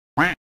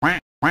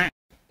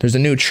There's a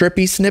new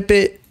Trippie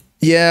snippet.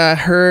 Yeah, I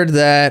heard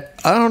that.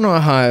 I don't know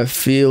how I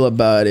feel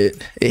about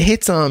it. It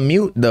hits on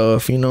mute though,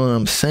 if you know what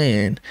I'm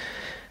saying.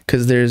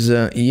 Cause there's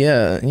a,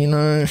 yeah, you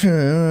know,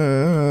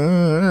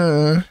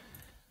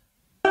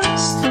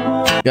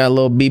 got a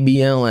little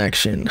BBL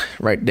action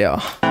right there.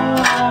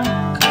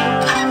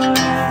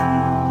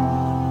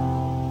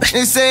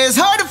 They say it's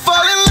hard to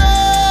fall in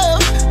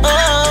love.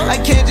 I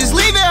can't just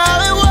leave it how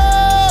it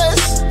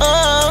was.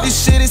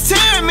 This shit is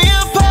tearing me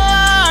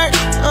apart.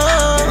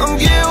 I'm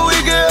getting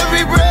weaker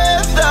every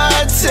breath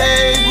I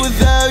take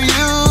without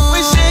you.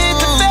 Wish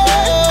it the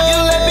best, you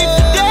let me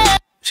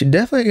forget. She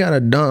definitely got a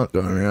dunk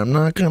on her, I'm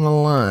not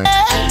gonna lie.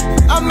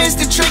 I miss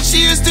the trick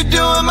she used to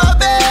do in my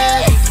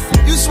bed.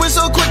 You switched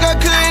so quick I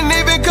couldn't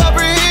even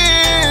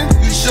comprehend.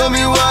 You showed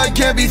me why I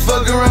can't be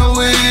fucking around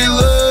with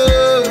love.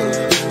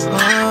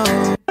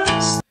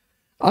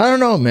 I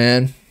don't know,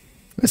 man.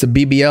 It's a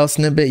BBL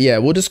snippet. Yeah,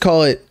 we'll just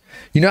call it.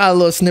 You know how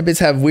little snippets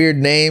have weird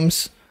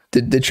names?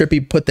 Did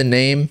Trippie put the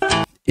name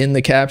in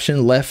the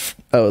caption? Left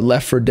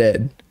for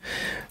Dead.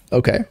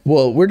 Okay,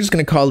 well, we're just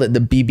gonna call it the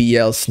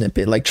BBL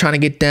snippet. Like trying to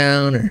get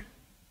down or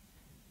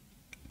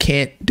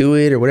can't do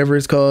it or whatever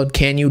it's called.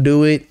 Can you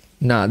do it?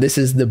 Nah, this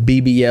is the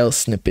BBL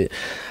snippet.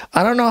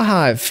 I don't know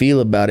how I feel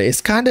about it. It's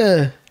kind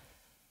of,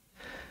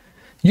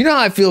 you know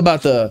how I feel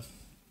about the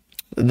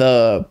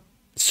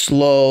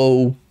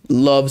slow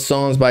love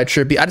songs by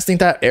Trippie. I just think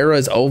that era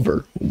is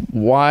over.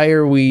 Why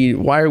are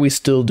we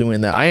still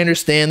doing that? I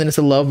understand that it's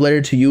a love letter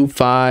to you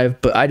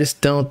 5, but I just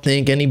don't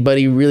think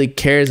anybody really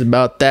cares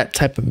about that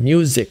type of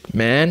music,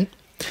 man.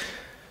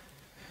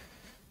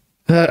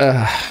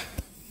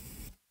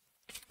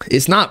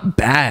 It's not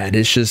bad.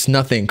 It's just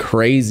nothing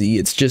crazy.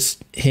 It's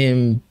just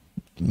him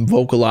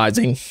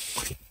vocalizing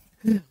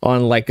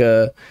on like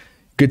a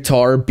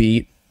guitar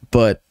beat,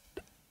 but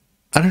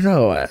I don't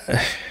know.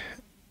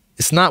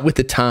 It's not with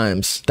the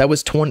times. That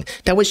was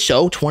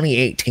show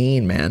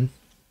 2018, man.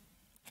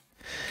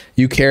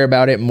 You care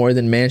about it more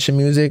than Mansion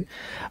Music.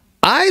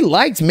 I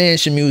liked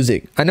Mansion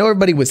Music. I know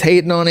everybody was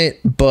hating on it,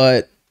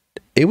 but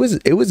it was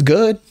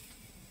good.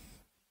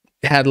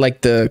 It had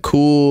like the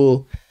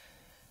cool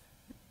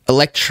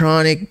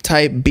electronic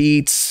type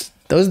beats.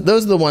 Those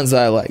are the ones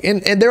that I like.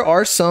 And there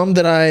are some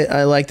that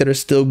I like that are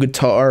still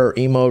guitar or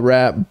emo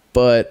rap,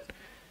 but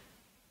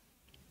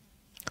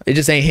it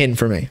just ain't hitting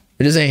for me.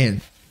 It just ain't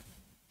hitting.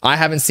 I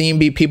haven't seen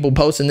people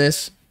posting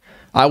this.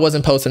 I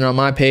wasn't posting it on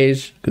my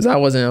page because I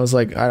was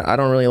like, I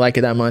don't really like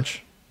it that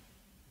much.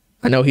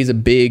 I know he's a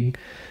big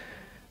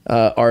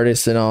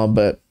artist and all,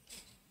 but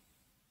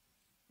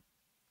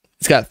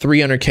it's got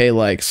 300K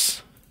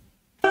likes.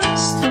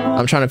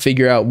 I'm trying to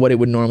figure out what it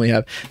would normally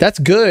have. That's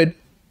good,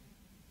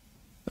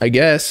 I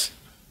guess.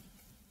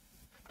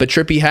 But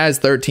Trippie has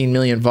 13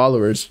 million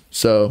followers,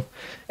 so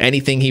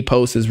anything he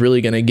posts is really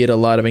going to get a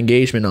lot of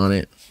engagement on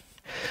it.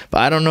 But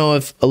I don't know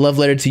if A Love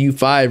Letter to You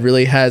 5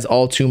 really has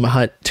too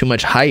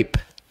much hype.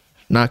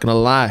 Not gonna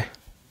lie.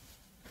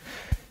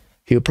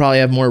 He would probably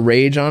have more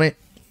rage on it.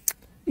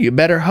 You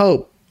better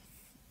hope.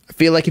 I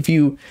feel like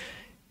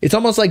it's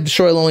almost like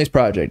Destroy Lonely's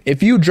project.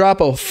 If you drop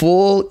a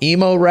full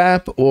emo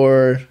rap,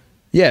 or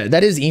yeah,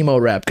 that is emo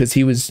rap because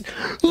he was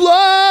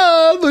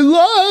I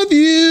love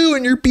you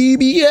and your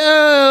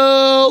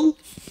BBL.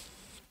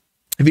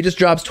 If he just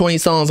drops 20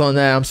 songs on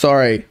that, I'm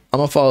sorry, I'm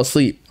gonna fall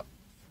asleep.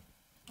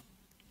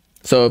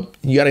 So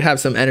you got to have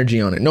some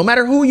energy on it. No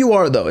matter who you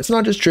are, though. It's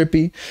not just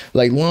Trippie.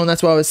 Like, Lone,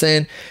 that's what I was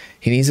saying.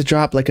 He needs to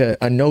drop like a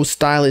no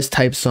stylist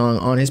type song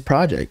on his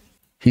project.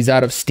 He's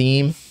out of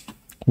steam.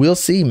 We'll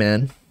see,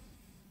 man.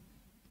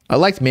 I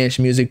liked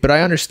Mansion Music, but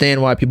I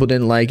understand why people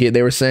didn't like it.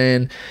 They were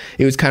saying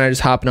it was kind of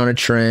just hopping on a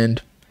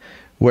trend.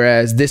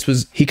 Whereas this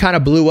was, he kind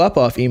of blew up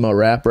off emo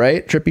rap,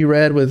 right? Trippie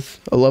Red with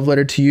A Love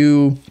Letter to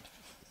You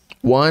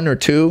 1 or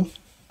 2.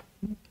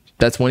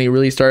 That's when he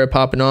really started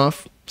popping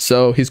off.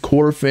 So his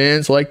core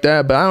fans like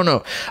that, but I don't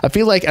know. I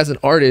feel like as an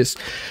artist,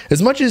 as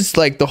much as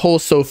like the whole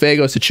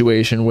Sofago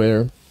situation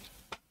where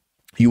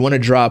you want to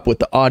drop what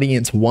the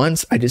audience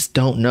wants, I just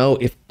don't know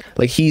if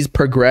like he's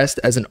progressed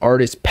as an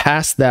artist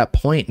past that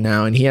point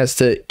now, and he has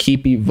to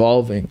keep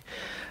evolving.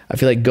 I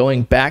feel like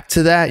going back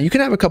to that, you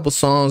can have a couple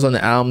songs on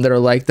the album that are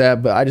like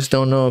that, but I just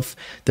don't know if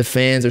the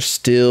fans are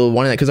still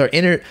wanting that,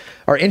 because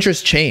our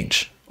interests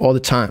change all the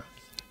time.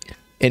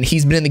 And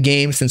he's been in the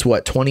game since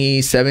what,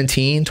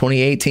 2017,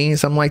 2018,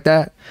 something like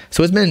that.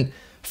 So it's been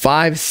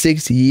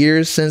 5-6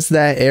 years since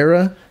that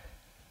era.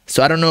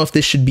 So I don't know if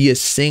this should be a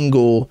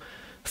single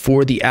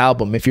for the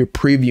album if you're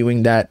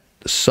previewing that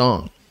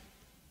song,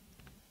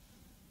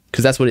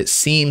 because that's what it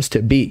seems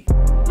to be.